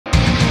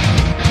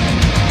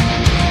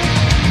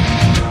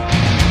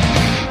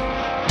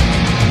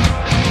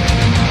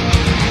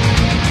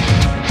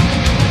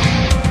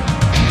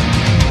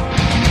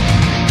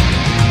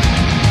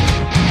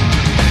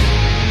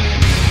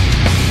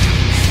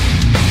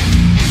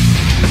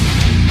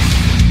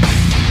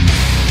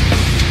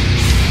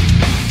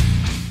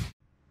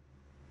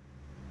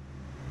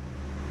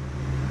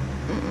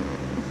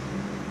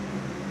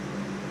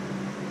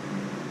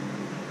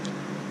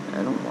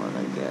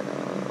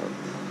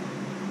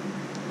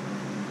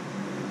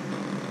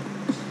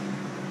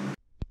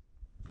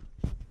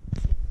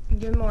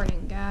Good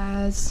morning,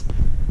 guys.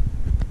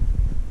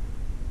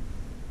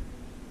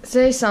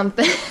 Say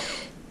something.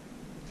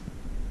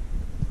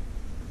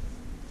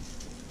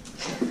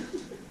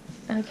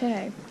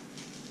 Okay.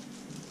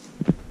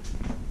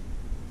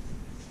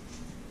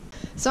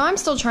 So I'm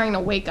still trying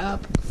to wake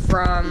up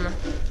from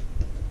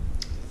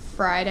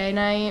Friday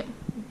night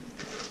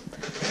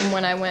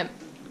when I went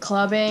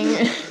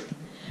clubbing.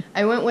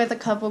 I went with a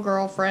couple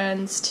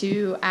girlfriends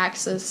to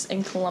Axis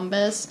in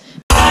Columbus.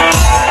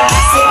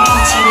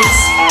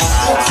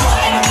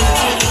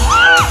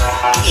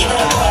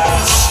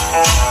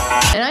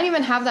 And I didn't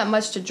even have that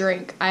much to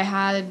drink. I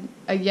had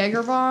a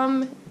Jaeger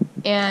bomb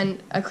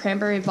and a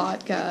cranberry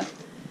vodka.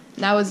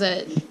 And that was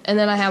it. And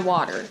then I had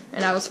water,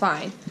 and I was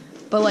fine.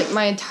 But like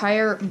my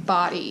entire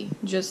body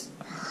just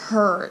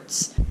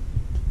hurts.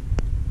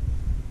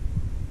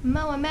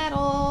 Moa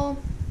metal.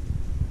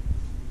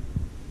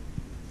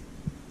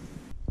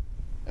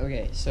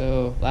 Okay,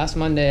 so last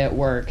Monday at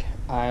work,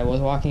 I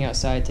was walking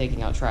outside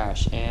taking out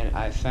trash, and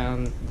I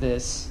found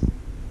this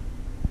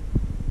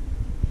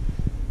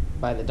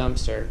by the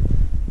dumpster,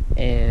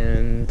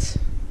 and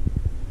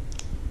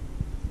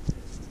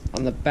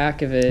on the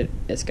back of it,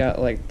 it's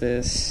got like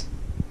this,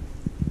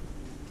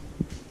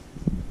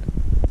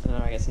 I don't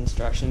know, I guess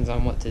instructions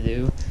on what to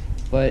do,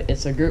 but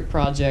it's a group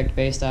project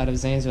based out of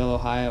Zanesville,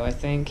 Ohio, I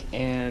think,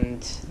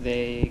 and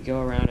they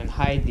go around and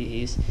hide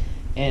these.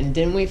 And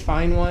didn't we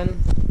find one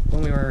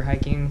when we were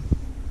hiking?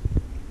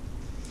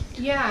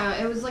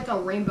 Yeah, it was like a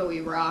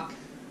rainbowy rock.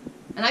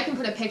 And I can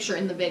put a picture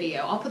in the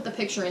video. I'll put the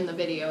picture in the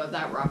video of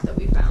that rock that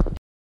we found.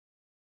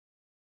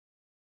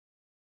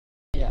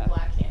 Yeah.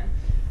 Black can.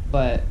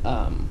 But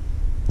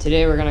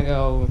today we're gonna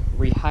go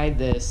re-hide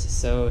this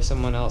so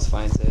someone else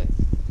finds it,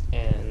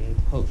 and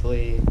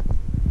hopefully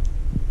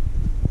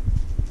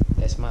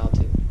they smile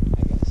too,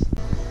 I guess.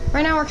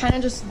 Right now we're kind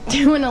of just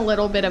doing a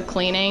little bit of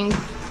cleaning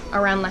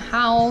around the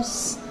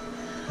house.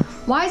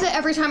 Why is it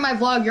every time I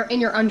vlog you're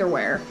in your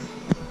underwear?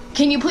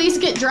 Can you please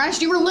get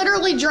dressed? You were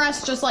literally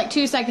dressed just like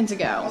 2 seconds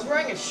ago. I was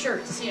wearing a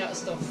shirt to see how it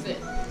still fit.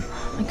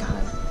 Oh my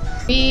god.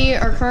 We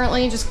are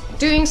currently just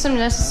doing some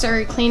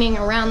necessary cleaning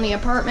around the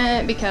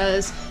apartment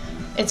because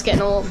it's getting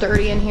a little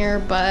dirty in here,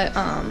 but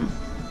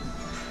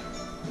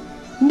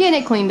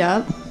getting it cleaned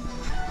up.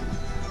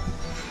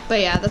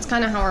 But yeah, that's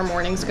kind of how our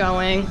morning's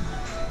going.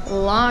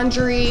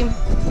 Laundry.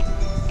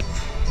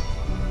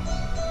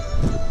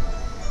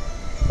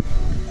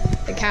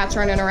 The cat's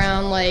running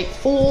around like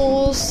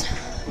fools.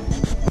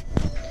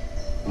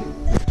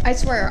 I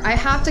swear, I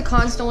have to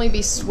constantly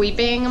be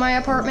sweeping my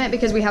apartment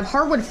because we have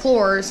hardwood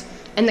floors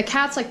and the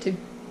cats like to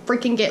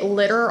freaking get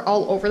litter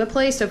all over the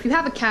place. So if you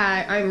have a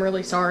cat, I'm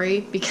really sorry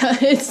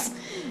because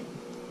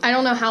I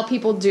don't know how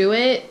people do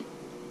it.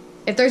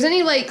 If there's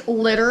any like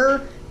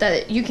litter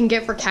that you can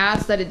get for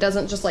cats that it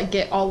doesn't just like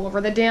get all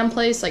over the damn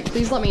place, like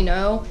please let me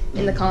know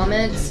in the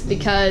comments,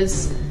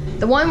 because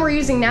the one we're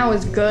using now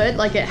is good,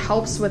 like it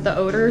helps with the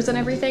odors and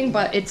everything,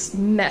 but it's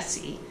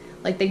messy.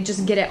 Like they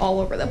just get it all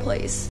over the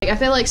place. Like, I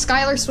feel like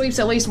Skylar sweeps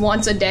at least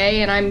once a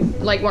day, and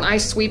I'm like, when I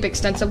sweep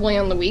extensively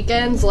on the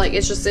weekends, like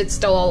it's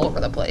still all over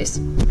the place.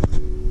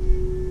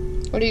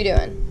 What are you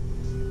doing?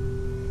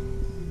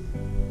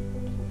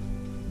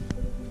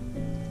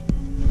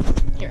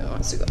 Here,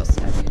 wants to go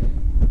outside.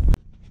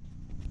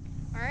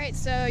 Alright,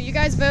 so you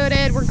guys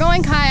voted. We're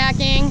going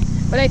kayaking,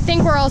 but I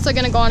think we're also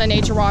gonna go on a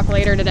nature walk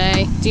later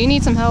today. Do you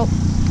need some help?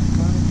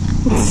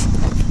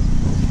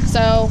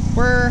 So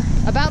we're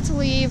about to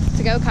leave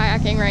to go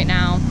kayaking right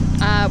now.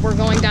 We're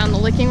going down the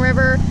Licking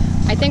River.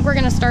 I think we're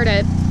gonna start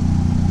at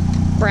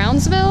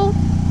Brownsville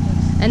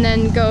and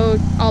then go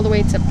all the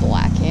way to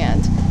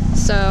Blackhand.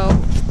 So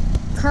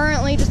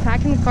currently just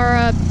packing the car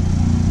up,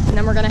 and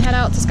then we're gonna head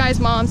out to Sky's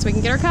mom so we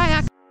can get our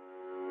kayak.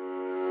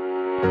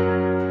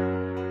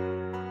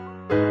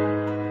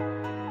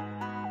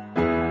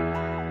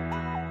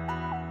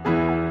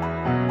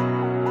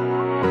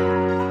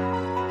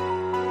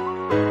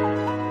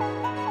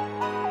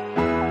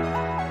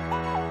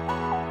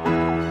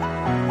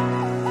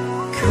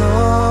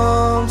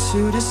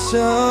 To the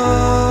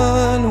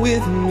sun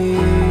with me,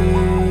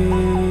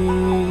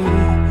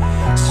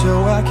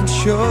 so I can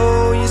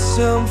show you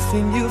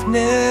something you've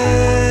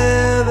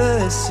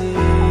never seen.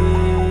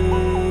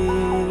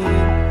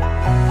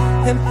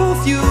 And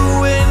both you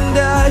and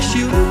I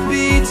shouldn't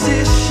be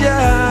too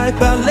shy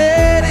by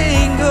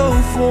letting go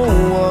for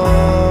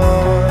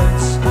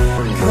once.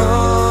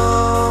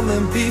 Come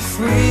and be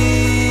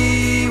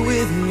free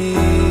with me.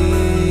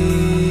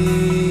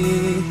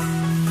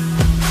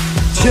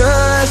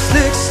 Just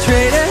look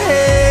straight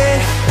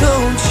ahead,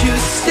 don't you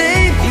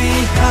stay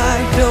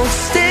behind, don't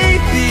stay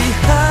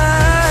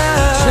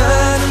behind.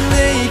 Trying to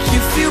make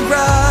you feel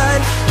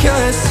right,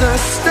 'cause our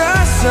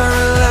stars are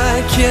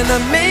aligned. Can I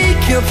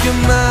make up your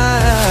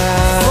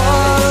mind?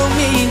 Follow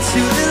me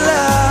to the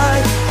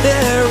light,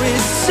 there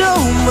is so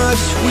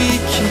much we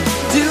can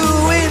do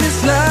in this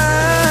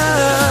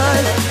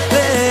life.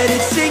 Let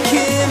it sink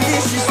in,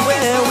 this is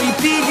where we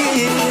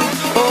begin.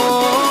 Oh.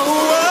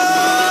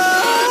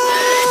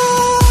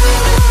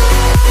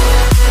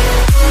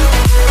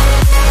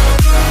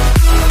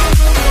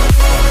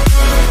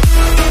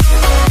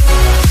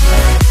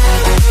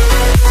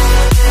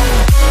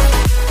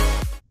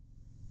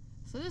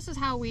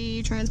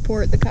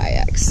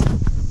 kayaks.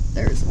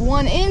 There's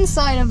one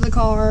inside of the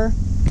car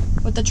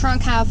with the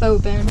trunk half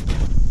open,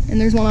 and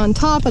there's one on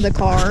top of the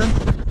car.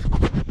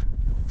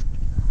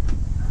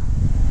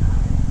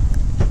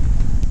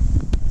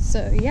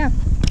 So yeah,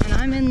 and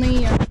I'm in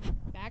the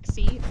back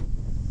seat.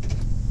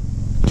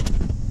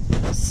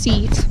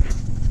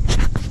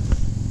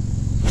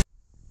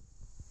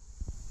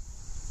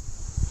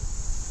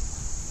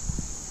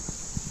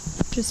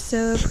 Just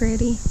so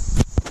pretty.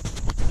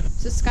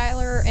 So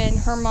Skylar and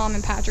her mom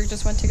and Patrick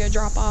just went to go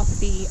drop off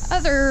the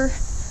other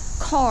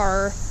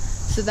car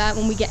so that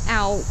when we get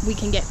out, we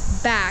can get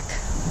back.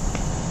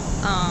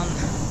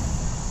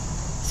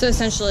 So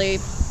essentially,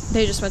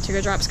 they just went to go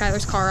drop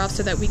Skylar's car off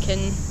so that we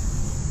can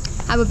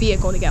have a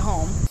vehicle to get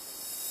home.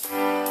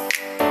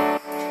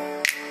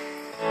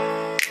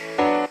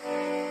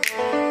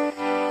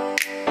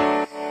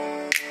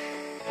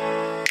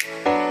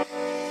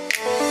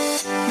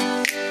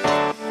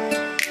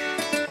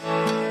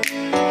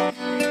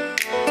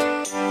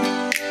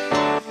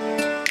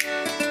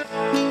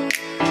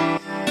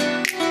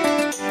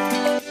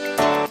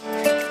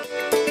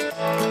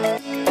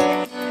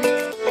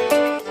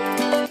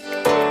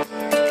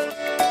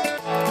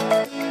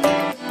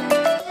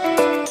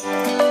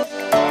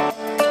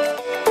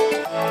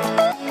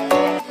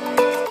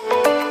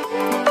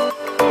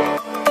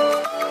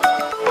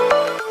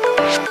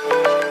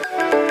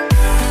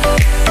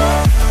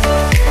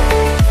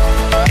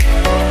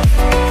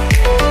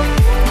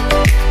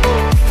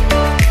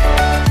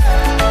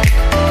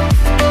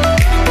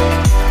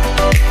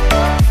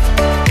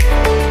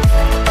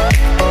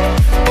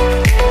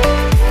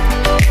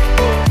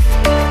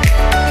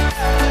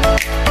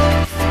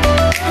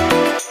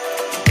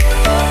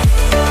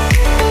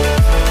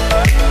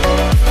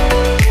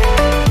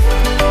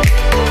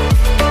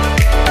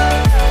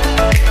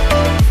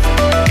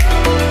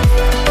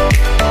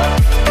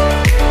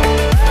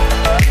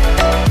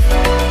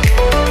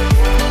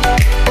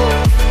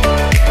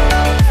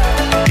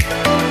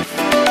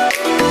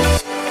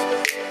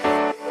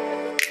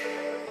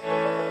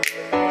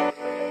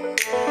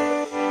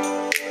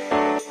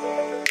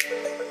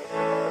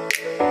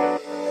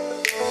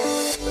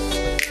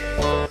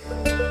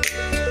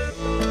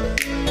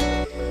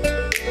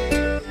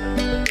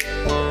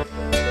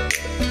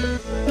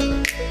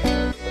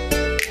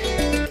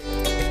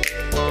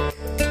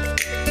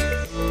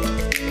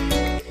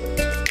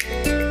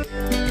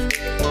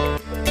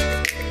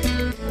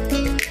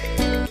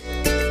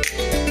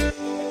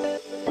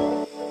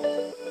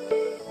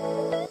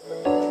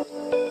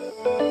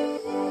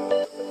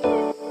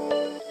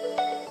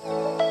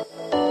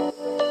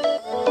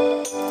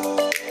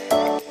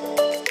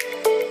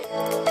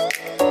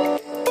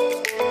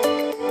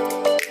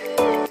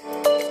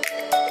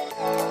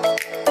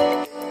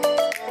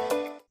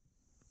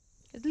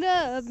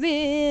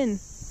 Loving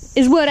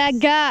is what I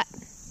got.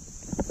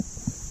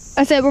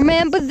 I said,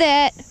 remember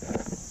that.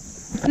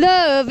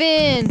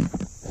 Loving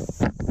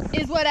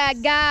is what I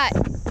got.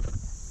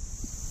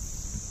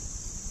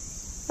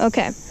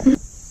 Okay.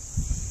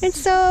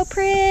 It's so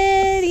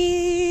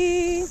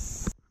pretty.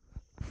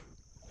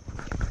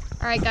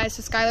 Alright guys,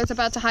 so Skylar's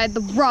about to hide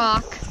the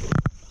rock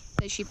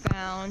that she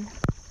found.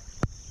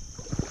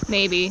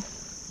 Maybe.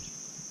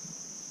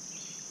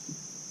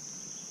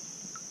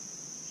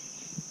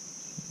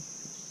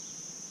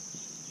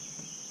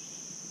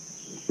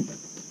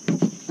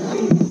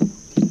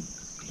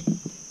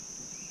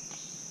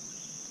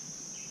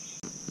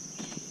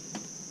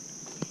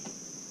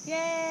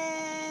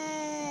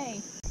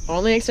 Yay!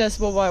 Only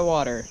accessible by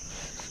water.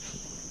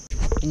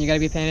 And you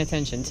gotta be paying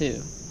attention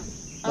too.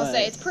 I'll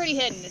say it's pretty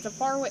hidden. It's a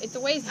far way. It's a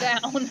ways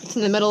down. It's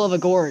in the middle of a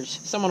gorge.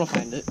 Someone will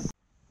find it.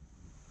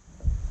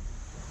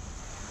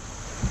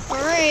 All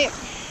right.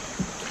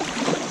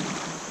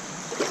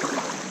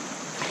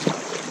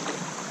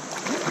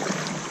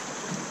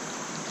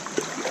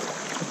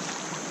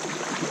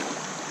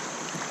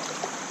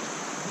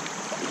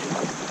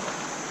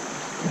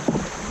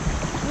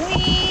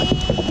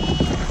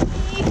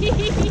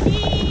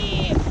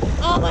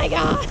 Oh my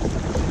god.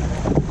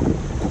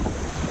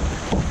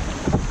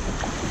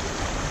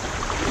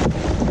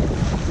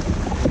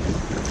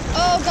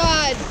 Oh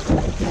god.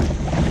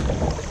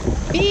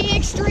 Be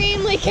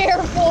extremely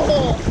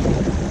careful.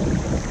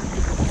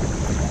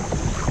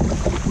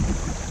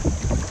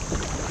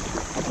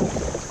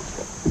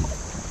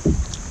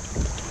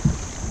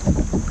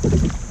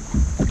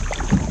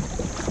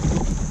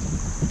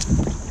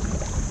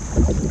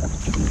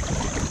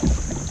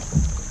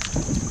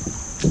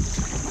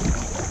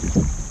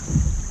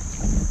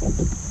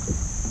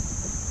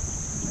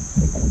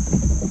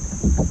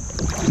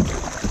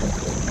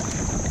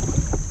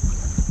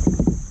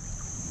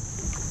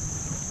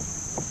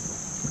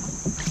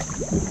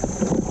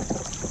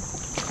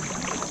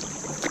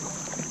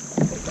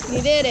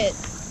 You did it.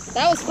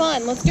 That was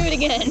fun. Let's do it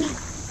again.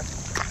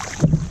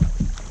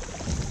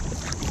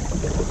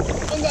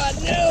 Oh god,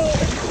 no!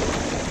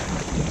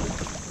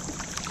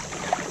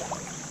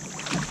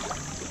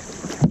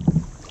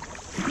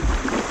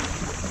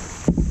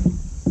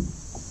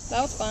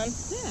 That was fun.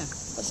 Yeah.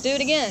 Let's do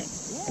it again.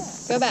 Yeah.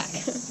 Go back.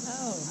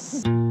 Oh.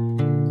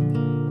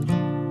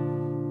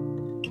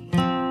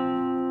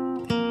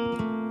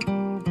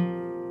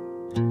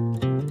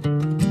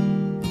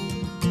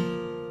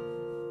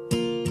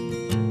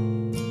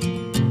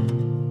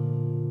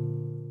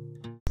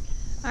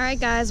 Alright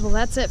guys, well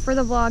that's it for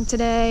the vlog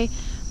today.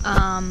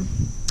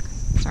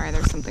 Sorry,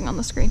 there's something on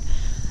the screen.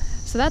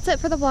 So that's it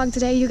for the vlog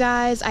today, you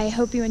guys. I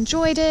hope you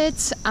enjoyed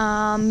it.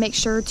 Make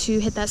sure to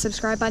hit that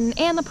subscribe button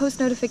and the post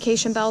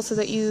notification bell so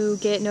that you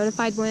get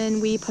notified when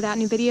we put out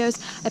new videos.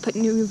 I put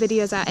new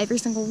videos out every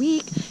single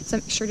week, so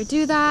make sure to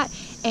do that.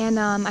 And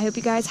I hope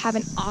you guys have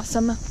an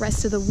awesome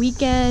rest of the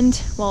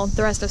weekend. Well,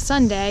 the rest of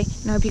Sunday.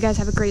 And I hope you guys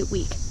have a great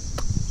week.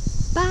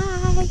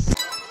 Bye!